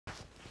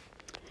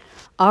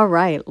All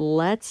right,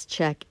 let's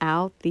check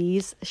out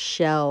these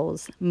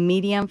shells.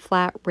 Medium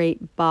flat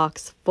rate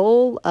box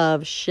full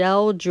of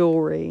shell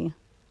jewelry.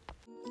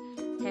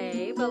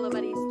 Hey, Bolo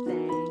buddies,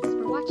 thanks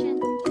for watching.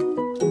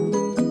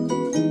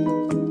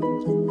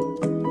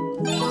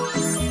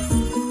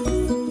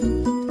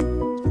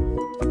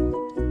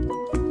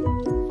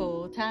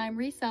 Full-time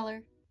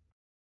reseller.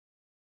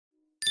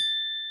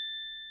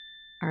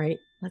 All right,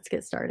 let's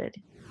get started.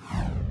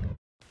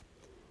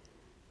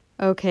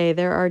 Okay,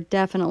 there are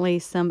definitely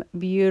some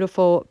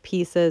beautiful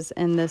pieces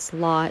in this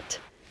lot.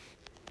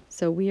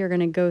 So we are going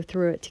to go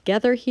through it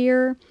together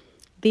here.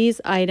 These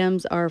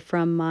items are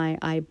from my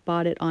I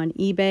bought it on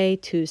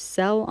eBay to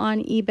sell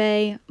on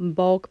eBay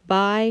bulk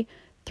buy.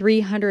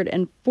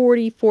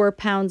 344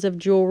 pounds of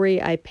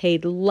jewelry. I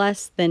paid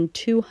less than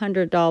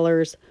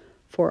 $200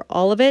 for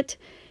all of it.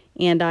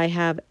 And I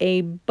have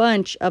a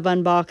bunch of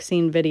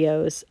unboxing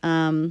videos.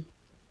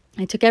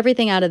 I took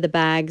everything out of the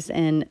bags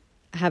and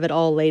have it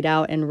all laid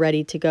out and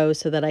ready to go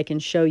so that I can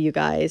show you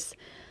guys.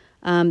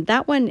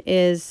 That one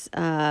is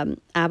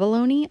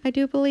abalone, I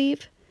do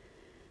believe.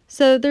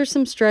 So there's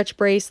some stretch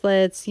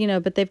bracelets, you know,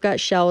 but they've got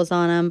shells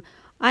on them.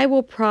 I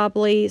will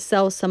probably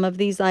sell some of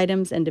these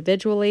items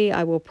individually.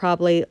 I will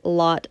probably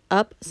lot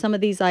up some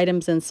of these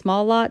items in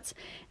small lots.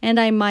 And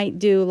I might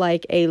do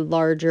like a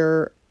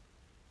larger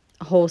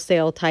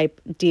wholesale type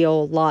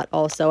deal lot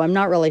also. I'm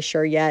not really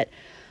sure yet.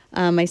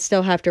 I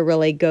still have to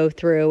really go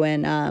through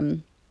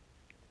and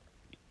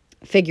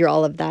figure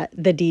all of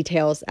the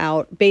details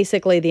out.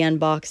 Basically, the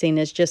unboxing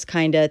is just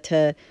kind of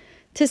to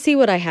see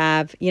what I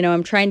have. You know,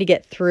 I'm trying to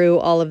get through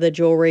all of the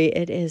jewelry.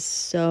 It is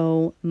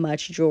so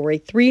much jewelry.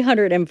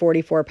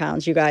 344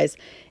 pounds, you guys,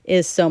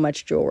 is so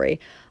much jewelry.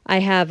 I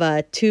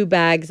have 2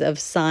 bags of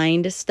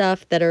signed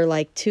stuff that are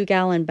like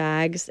 2-gallon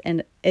bags,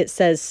 and it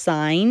says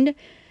signed.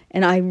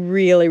 And I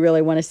really,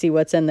 really want to see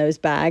what's in those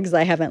bags.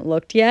 I haven't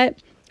looked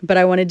yet, but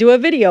I want to do a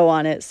video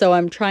on it. So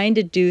I'm trying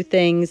to do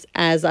things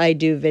as I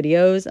do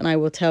videos, and I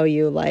will tell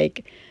you,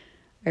 like,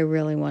 I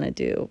really want to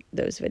do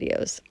those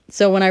videos.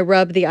 So when I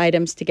rub the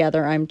items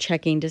together, I'm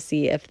checking to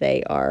see if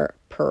they are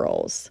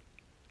pearls.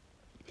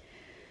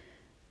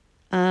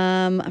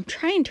 I'm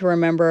trying to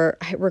remember,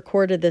 I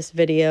recorded this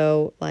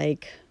video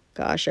like,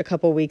 gosh, a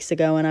couple weeks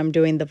ago, and I'm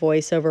doing the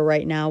voiceover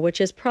right now,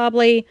 which is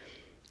probably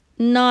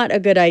not a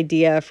good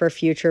idea for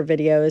future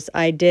videos.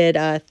 I did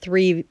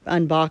 3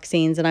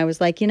 unboxings, and I was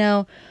like, you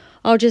know,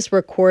 I'll just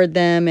record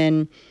them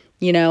and,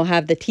 you know,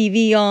 have the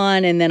TV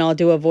on, and then I'll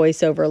do a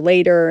voiceover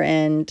later.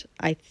 And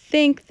I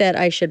think that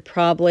I should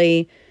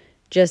probably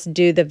just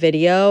do the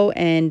video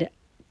and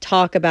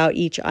talk about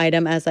each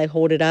item as I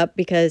hold it up,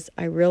 because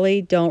I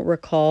really don't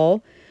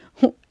recall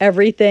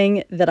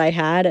everything that I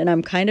had, and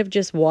I'm kind of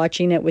just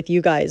watching it with you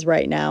guys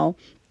right now.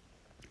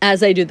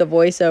 As I do the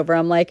voiceover,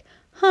 I'm like,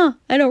 huh,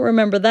 I don't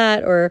remember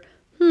that, or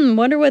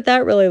wonder what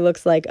that really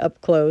looks like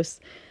up close.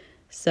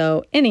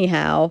 So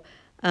anyhow,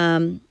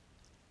 I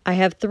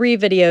have 3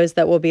 videos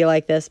that will be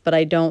like this, but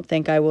I don't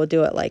think I will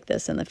do it like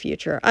this in the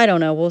future. I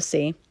don't know. We'll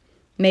see.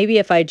 Maybe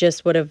if I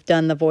just would have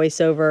done the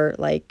voiceover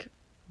like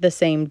the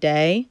same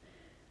day,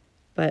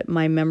 but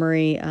my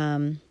memory,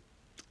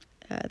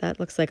 that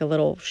looks like a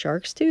little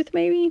shark's tooth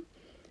maybe.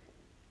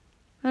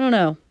 I don't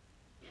know.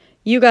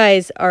 You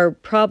guys are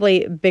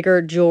probably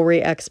bigger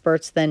jewelry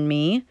experts than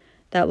me.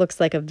 That looks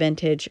like a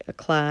vintage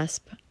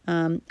clasp.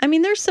 I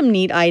mean, there's some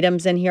neat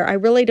items in here. I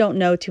really don't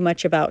know too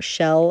much about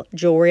shell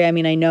jewelry. I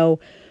mean, I know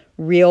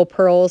real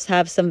pearls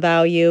have some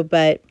value,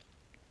 but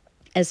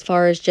as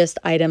far as just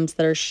items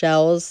that are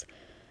shells,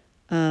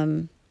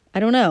 I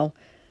don't know.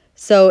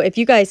 So if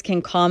you guys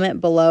can comment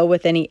below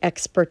with any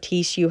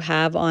expertise you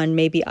have on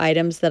maybe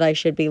items that I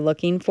should be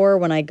looking for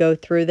when I go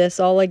through this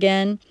all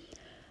again,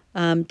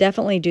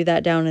 definitely do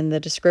that down in the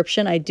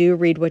description. I do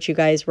read what you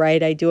guys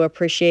write. I do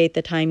appreciate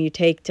the time you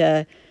take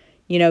to,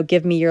 you know,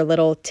 give me your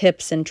little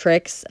tips and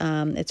tricks.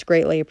 It's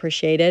greatly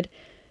appreciated.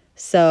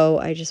 So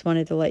I just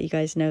wanted to let you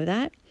guys know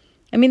that.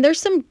 I mean,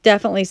 there's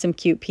definitely some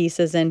cute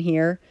pieces in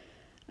here.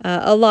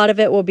 A lot of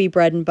it will be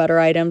bread and butter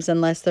items,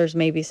 unless there's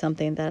maybe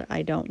something that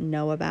I don't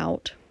know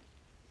about.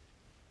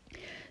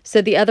 So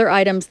the other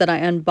items that I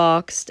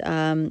unboxed,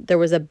 there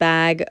was a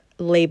bag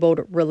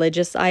labeled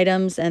religious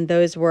items, and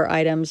those were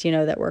items, you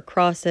know, that were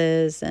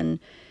crosses and,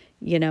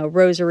 you know,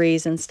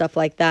 rosaries and stuff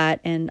like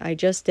that. And I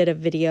just did a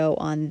video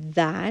on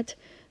that.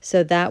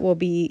 So that will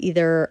be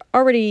either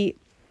already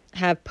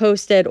have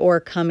posted or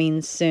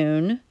coming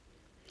soon.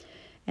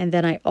 And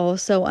then I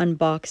also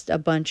unboxed a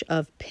bunch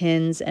of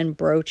pins and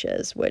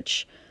brooches,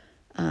 which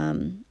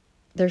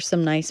there's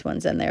some nice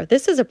ones in there.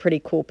 This is a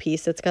pretty cool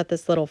piece. It's got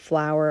this little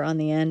flower on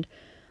the end.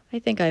 I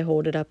think I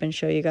hold it up and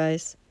show you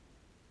guys.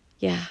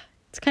 Yeah,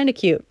 it's kind of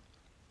cute.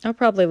 I'll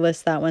probably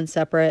list that one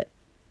separate.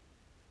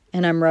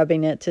 And I'm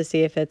rubbing it to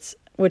see if it's,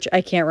 which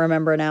I can't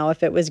remember now,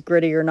 if it was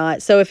gritty or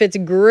not. So if it's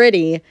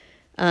gritty,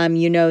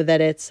 you know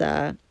that it's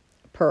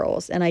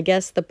pearls. And I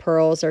guess the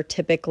pearls are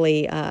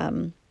typically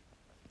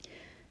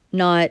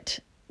not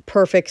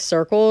perfect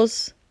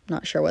circles.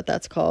 Not sure what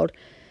that's called.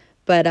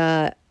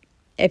 But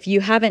if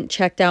you haven't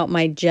checked out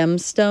my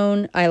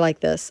gemstone, I like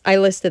this. I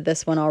listed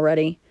this one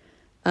already.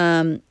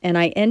 And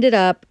I ended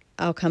up,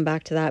 I'll come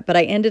back to that, but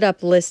I ended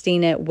up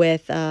listing it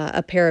with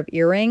a pair of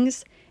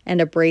earrings and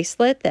a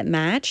bracelet that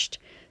matched.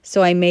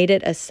 So I made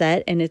it a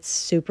set, and it's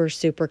super,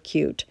 super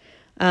cute.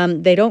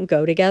 They don't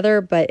go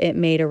together, but it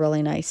made a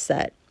really nice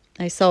set.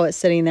 I saw it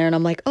sitting there, and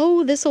I'm like,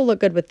 oh, this will look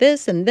good with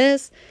this and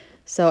this.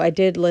 So I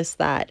did list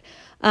that.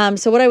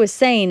 So what I was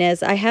saying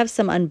is I have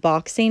some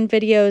unboxing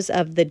videos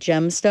of the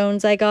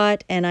gemstones I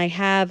got, and I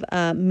have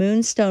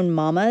Moonstone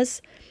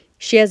Mamas.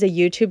 She has a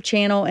YouTube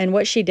channel, and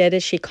what she did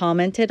is she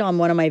commented on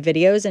one of my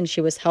videos, and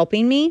she was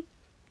helping me.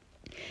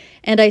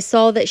 And I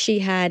saw that she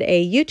had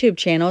a YouTube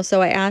channel,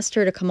 so I asked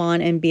her to come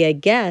on and be a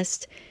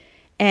guest.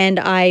 And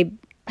I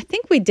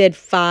think we did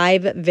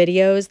 5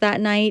 videos that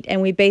night,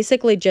 and we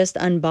basically just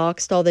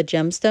unboxed all the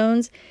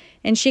gemstones.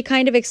 And she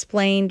kind of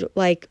explained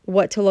like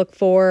what to look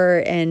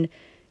for, and,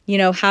 you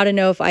know, how to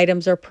know if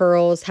items are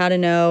pearls, how to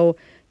know,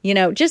 you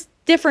know, just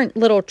different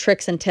little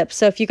tricks and tips.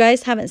 So if you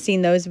guys haven't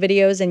seen those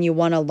videos and you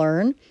want to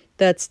learn,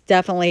 that's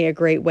definitely a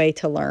great way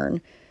to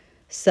learn.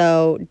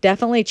 So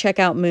definitely check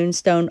out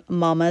Moonstone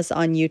Mamas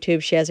on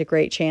YouTube. She has a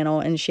great channel,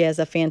 and she has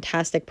a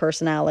fantastic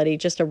personality,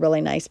 just a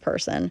really nice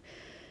person.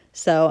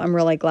 So I'm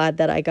really glad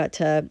that I got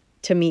to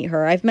meet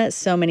her. I've met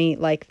so many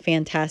like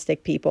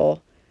fantastic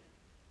people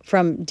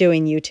from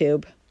doing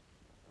YouTube.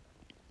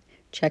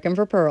 Checking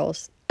for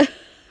pearls.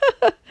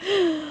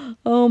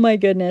 Oh my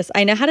goodness.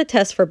 I know how to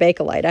test for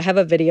Bakelite. I have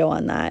a video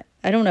on that.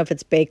 I don't know if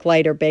it's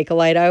Bakelite or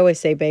Bakelite. I always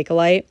say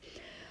Bakelite.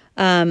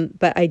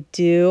 But I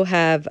do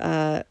have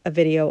a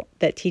video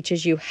that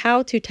teaches you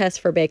how to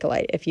test for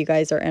Bakelite. If you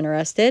guys are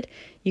interested,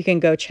 you can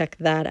go check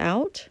that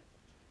out.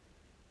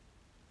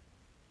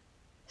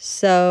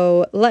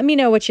 So let me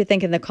know what you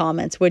think in the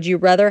comments. Would you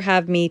rather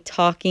have me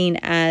talking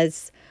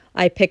as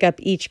I pick up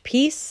each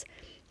piece?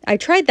 I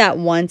tried that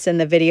once, and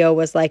the video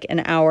was like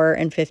an hour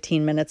and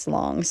 15 minutes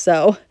long.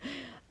 So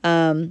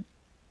I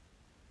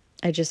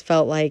just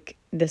felt like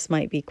this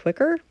might be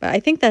quicker. But I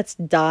think that's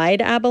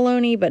dyed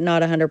abalone, but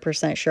not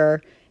 100%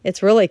 sure.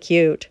 It's really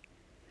cute.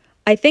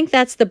 I think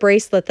that's the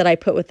bracelet that I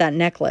put with that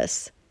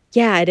necklace.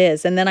 Yeah, it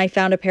is. And then I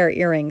found a pair of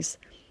earrings.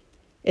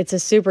 It's a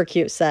super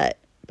cute set,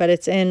 but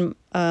it's in,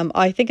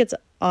 I think it's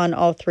on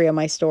all 3 of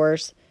my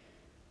stores.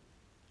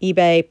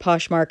 eBay,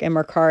 Poshmark, and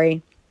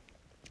Mercari.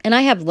 And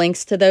I have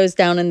links to those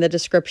down in the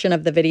description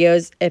of the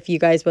videos if you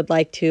guys would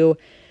like to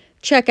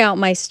check out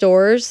my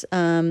stores.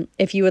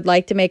 If you would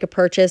like to make a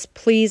purchase,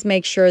 please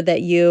make sure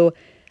that you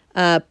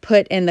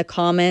put in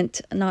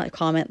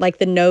the like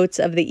the notes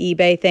of the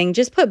eBay thing.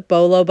 Just put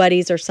Bolo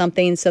Buddies or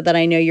something so that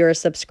I know you're a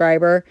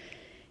subscriber.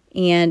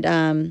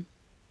 And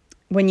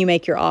when you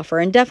make your offer,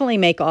 and definitely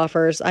make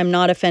offers. I'm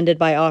not offended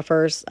by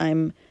offers.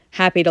 I'm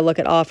happy to look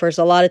at offers.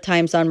 A lot of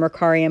times on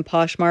Mercari and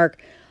Poshmark,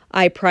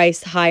 I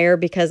price higher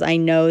because I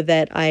know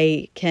that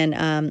I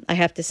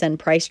have to send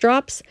price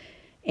drops,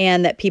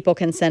 and that people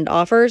can send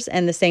offers.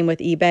 And the same with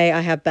eBay.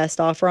 I have best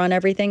offer on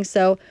everything.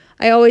 So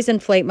I always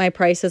inflate my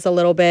prices a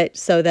little bit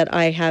so that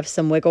I have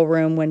some wiggle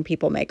room when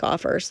people make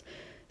offers.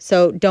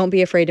 So don't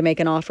be afraid to make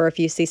an offer if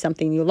you see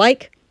something you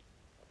like.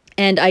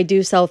 And I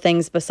do sell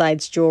things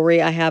besides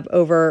jewelry. I have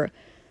over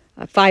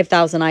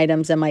 5,000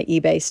 items in my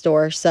eBay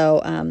store.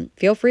 So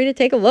feel free to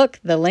take a look.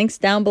 The link's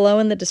down below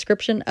in the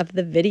description of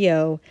the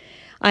video.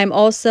 I'm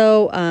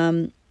also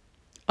on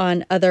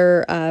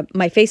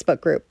my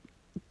Facebook group.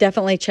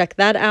 Definitely check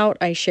that out.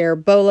 I share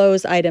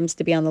Bolo's items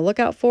to be on the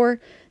lookout for.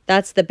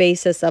 That's the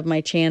basis of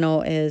my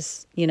channel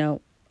is, you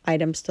know,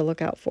 items to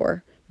look out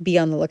for. Be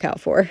on the lookout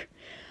for.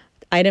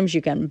 Items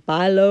you can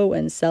buy low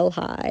and sell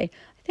high.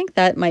 I think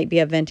that might be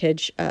a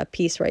vintage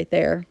piece right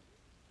there.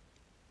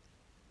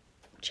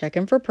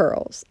 Checking for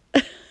pearls.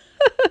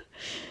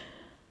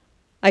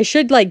 I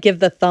should like give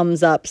the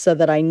thumbs up so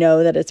that I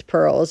know that it's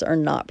pearls or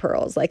not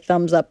pearls. Like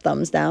thumbs up,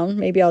 thumbs down.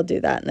 Maybe I'll do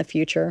that in the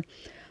future.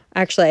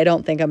 Actually, I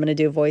don't think I'm going to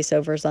do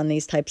voiceovers on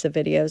these types of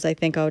videos. I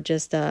think I'll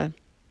just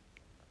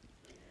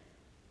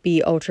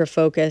be ultra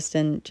focused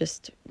and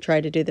just try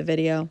to do the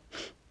video.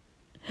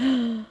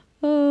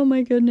 Oh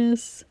my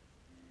goodness.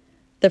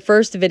 The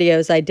first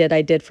videos I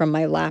did from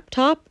my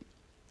laptop.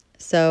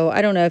 So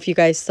I don't know if you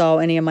guys saw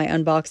any of my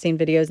unboxing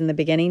videos in the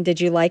beginning.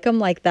 Did you like them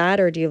like that,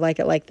 or do you like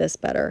it like this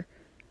better?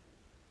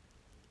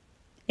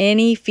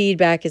 Any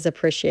feedback is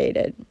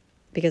appreciated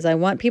because I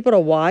want people to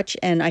watch,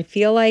 and I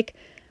feel like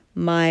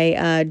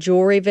my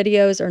jewelry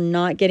videos are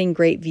not getting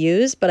great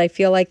views, but I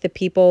feel like the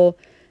people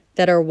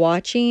that are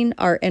watching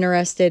are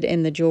interested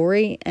in the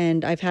jewelry,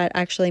 and I've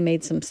actually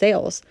made some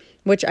sales,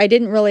 which I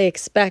didn't really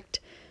expect,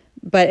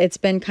 but it's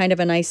been kind of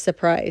a nice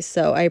surprise.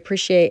 So I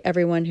appreciate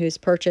everyone who's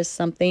purchased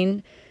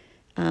something.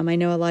 I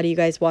know a lot of you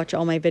guys watch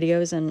all my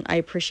videos, and I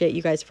appreciate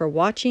you guys for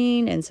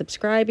watching and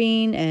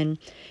subscribing, and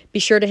be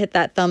sure to hit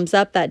that thumbs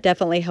up. That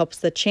definitely helps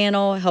the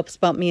channel, helps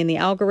bump me in the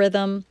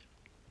algorithm.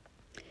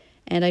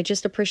 And I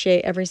just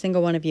appreciate every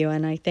single one of you,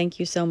 and I thank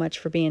you so much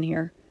for being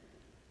here.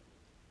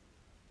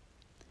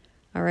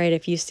 All right,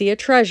 if you see a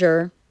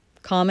treasure,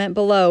 comment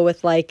below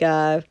with like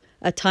a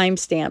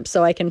timestamp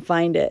so I can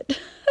find it.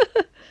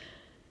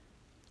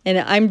 And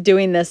I'm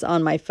doing this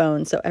on my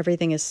phone, so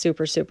everything is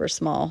super, super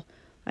small.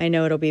 I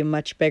know it'll be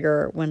much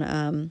bigger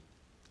when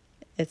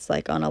it's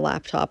like on a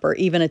laptop or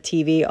even a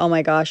TV. Oh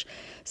my gosh.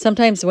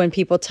 Sometimes when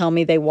people tell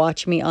me they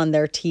watch me on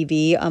their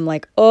TV, I'm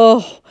like,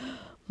 oh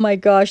my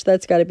gosh,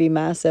 that's got to be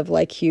massive,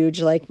 like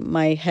huge, like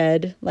my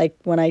head, like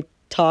when I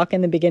talk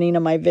in the beginning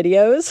of my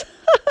videos.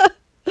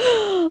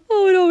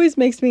 Oh, it always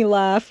makes me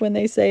laugh when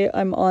they say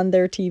I'm on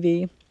their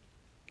TV.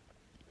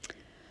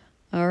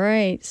 All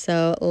right,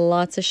 so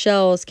lots of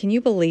shells. Can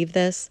you believe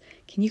this?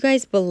 Can you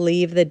guys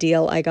believe the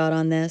deal I got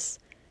on this?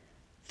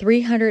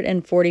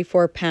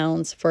 344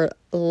 pounds for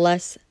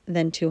less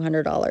than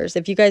 $200.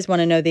 If you guys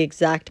want to know the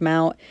exact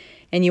amount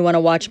and you want to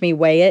watch me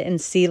weigh it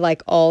and see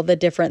like all the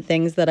different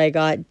things that I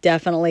got,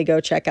 definitely go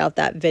check out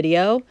that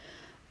video.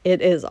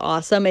 It is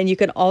awesome. And you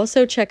can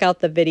also check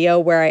out the video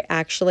where I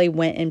actually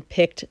went and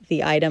picked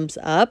the items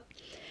up.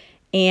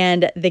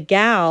 And the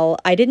gal,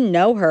 I didn't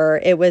know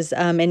her. It was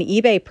an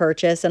eBay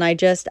purchase, and I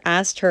just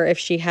asked her if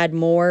she had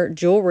more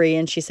jewelry,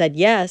 and she said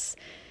yes.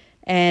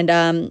 And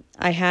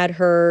I had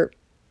her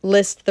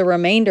list the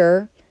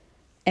remainder,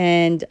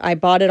 and I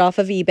bought it off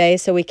of eBay,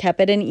 so we kept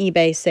it in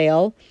eBay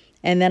sale.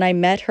 And then I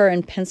met her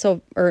in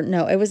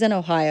it was in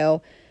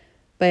Ohio,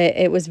 but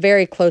it was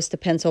very close to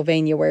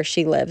Pennsylvania where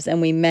she lives. And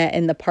we met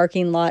in the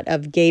parking lot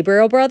of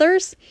Gabriel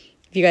Brothers.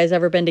 If you guys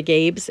ever been to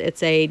Gabe's,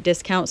 it's a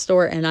discount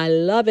store, and I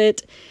love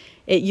it.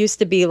 It used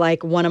to be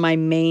like one of my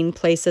main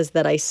places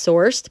that I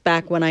sourced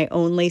back when I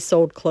only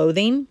sold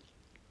clothing.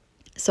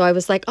 So I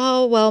was like,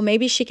 oh, well,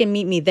 maybe she can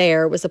meet me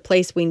there. It was a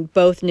place we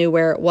both knew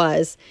where it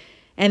was.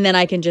 And then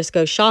I can just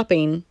go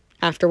shopping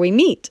after we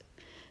meet.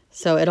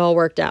 So it all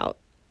worked out.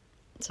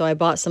 So I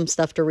bought some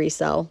stuff to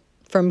resell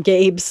from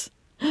Gabe's.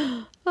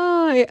 Oh,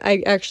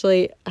 I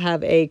actually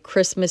have a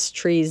Christmas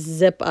tree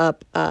zip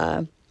up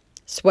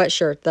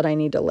sweatshirt that I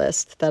need to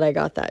list that I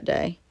got that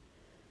day.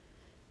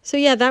 So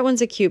yeah, that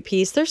one's a cute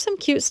piece. There's some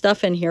cute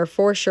stuff in here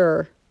for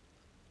sure.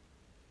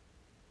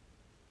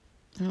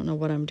 I don't know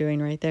what I'm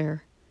doing right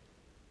there.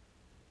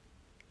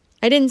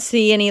 I didn't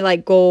see any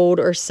like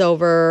gold or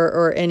silver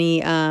or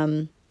any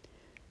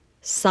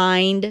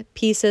signed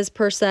pieces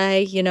per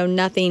se. You know,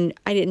 nothing.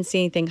 I didn't see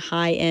anything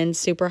high end,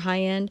 super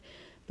high end,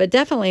 but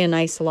definitely a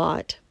nice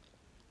lot.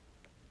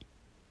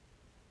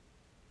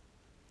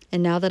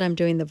 And now that I'm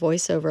doing the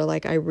voiceover,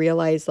 like I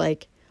realize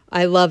like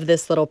I love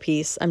this little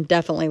piece. I'm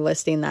definitely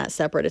listing that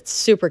separate. It's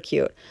super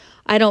cute.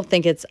 I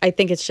think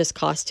it's just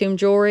costume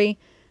jewelry,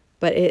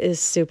 but it is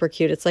super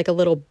cute. It's like a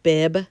little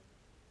bib,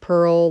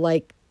 pearl,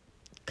 like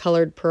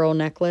colored pearl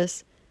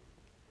necklace.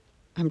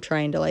 I'm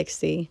trying to like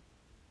see.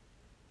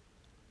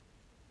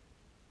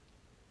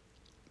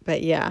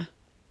 But yeah,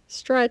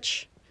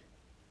 stretch.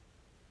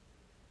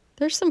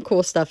 There's some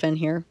cool stuff in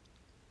here.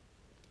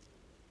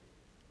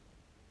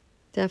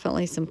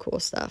 Definitely some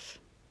cool stuff.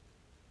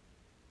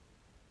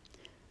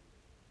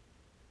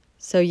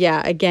 So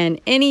yeah, again,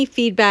 any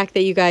feedback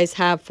that you guys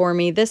have for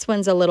me, this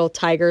one's a little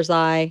tiger's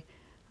eye.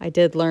 I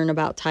did learn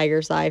about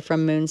tiger's eye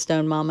from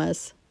Moonstone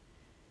Mamas.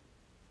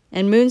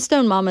 And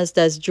Moonstone Mamas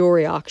does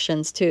jewelry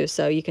auctions too,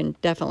 so you can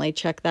definitely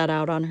check that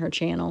out on her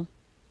channel.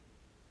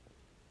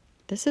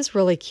 This is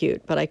really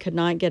cute, but I could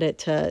not get it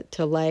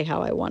to lay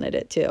how I wanted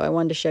it to. I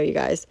wanted to show you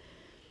guys.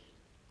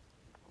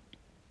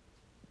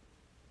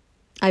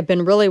 I've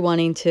been really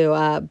wanting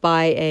to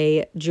buy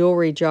a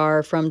jewelry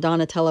jar from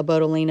Donatella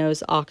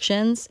Bodolino's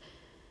auctions,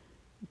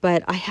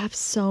 but I have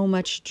so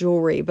much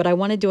jewelry. But I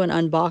want to do an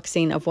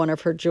unboxing of one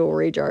of her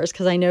jewelry jars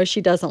because I know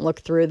she doesn't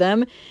look through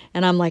them,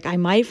 and I'm like, I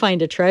might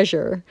find a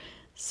treasure.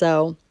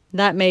 So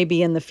that may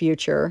be in the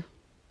future.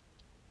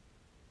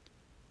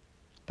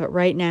 But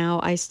right now,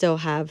 I still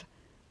have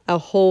a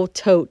whole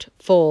tote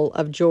full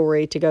of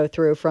jewelry to go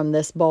through from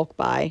this bulk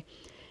buy.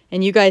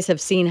 And you guys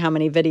have seen how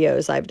many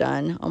videos I've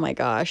done. Oh my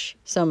gosh,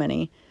 so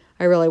many.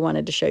 I really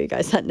wanted to show you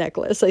guys that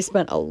necklace. I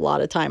spent a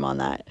lot of time on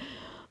that.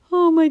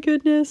 Oh my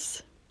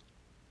goodness.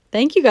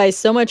 Thank you guys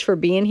so much for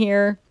being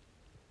here.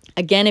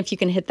 Again, if you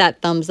can hit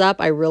that thumbs up,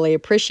 I really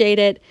appreciate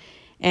it.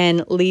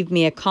 And leave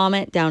me a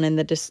comment down in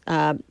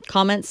the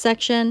comments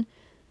section.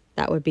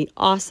 That would be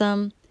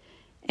awesome.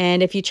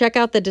 And if you check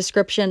out the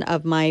description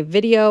of my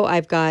video,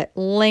 I've got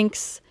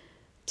links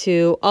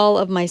to all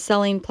of my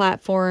selling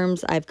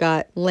platforms. I've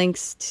got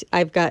link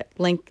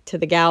to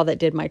the gal that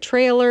did my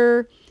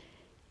trailer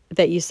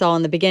that you saw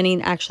in the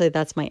beginning. Actually,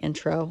 that's my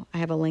intro. I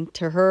have a link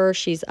to her.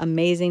 She's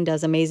amazing,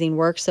 does amazing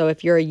work. So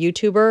if you're a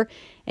YouTuber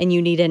and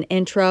you need an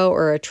intro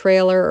or a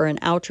trailer or an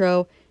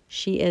outro,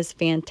 she is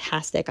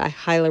fantastic. I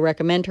highly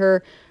recommend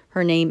her.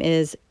 Her name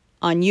is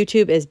on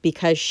YouTube is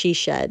Because She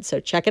Shed. So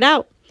check it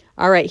out.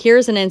 All right,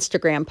 here's an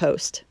Instagram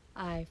post.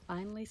 I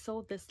finally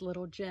sold this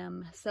little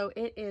gem. So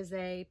it is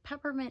a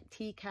Peppermint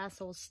Tea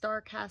Castle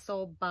Star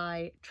Castle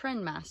by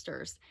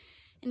Trendmasters.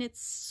 And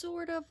it's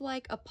sort of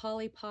like a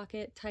Polly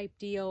Pocket type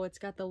deal. It's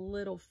got the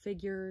little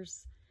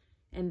figures.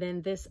 And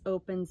then this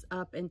opens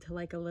up into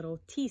like a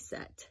little tea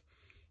set.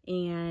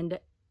 And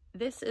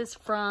this is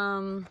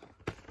from,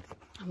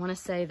 I want to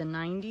say the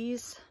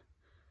 90s.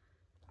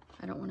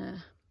 I don't want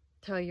to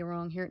tell you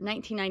wrong here.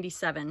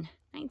 1997.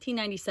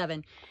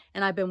 $19.97.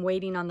 And I've been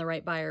waiting on the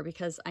right buyer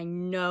because I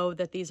know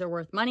that these are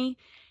worth money.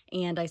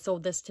 And I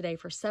sold this today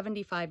for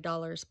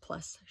 $75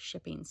 plus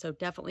shipping. So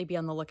definitely be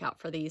on the lookout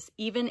for these.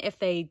 Even if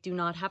they do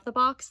not have the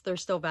box, they're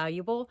still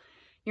valuable.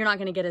 You're not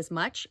going to get as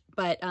much,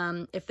 but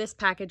if this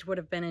package would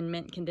have been in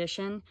mint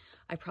condition,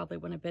 I probably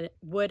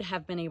would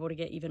have been able to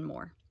get even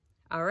more.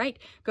 All right,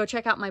 go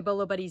check out my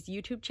Bolo Buddies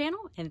YouTube channel,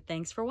 and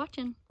thanks for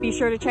watching. Be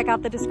sure to check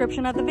out the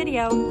description of the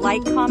video.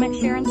 Like, comment,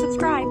 share, and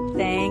subscribe.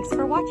 Thanks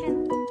for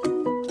watching.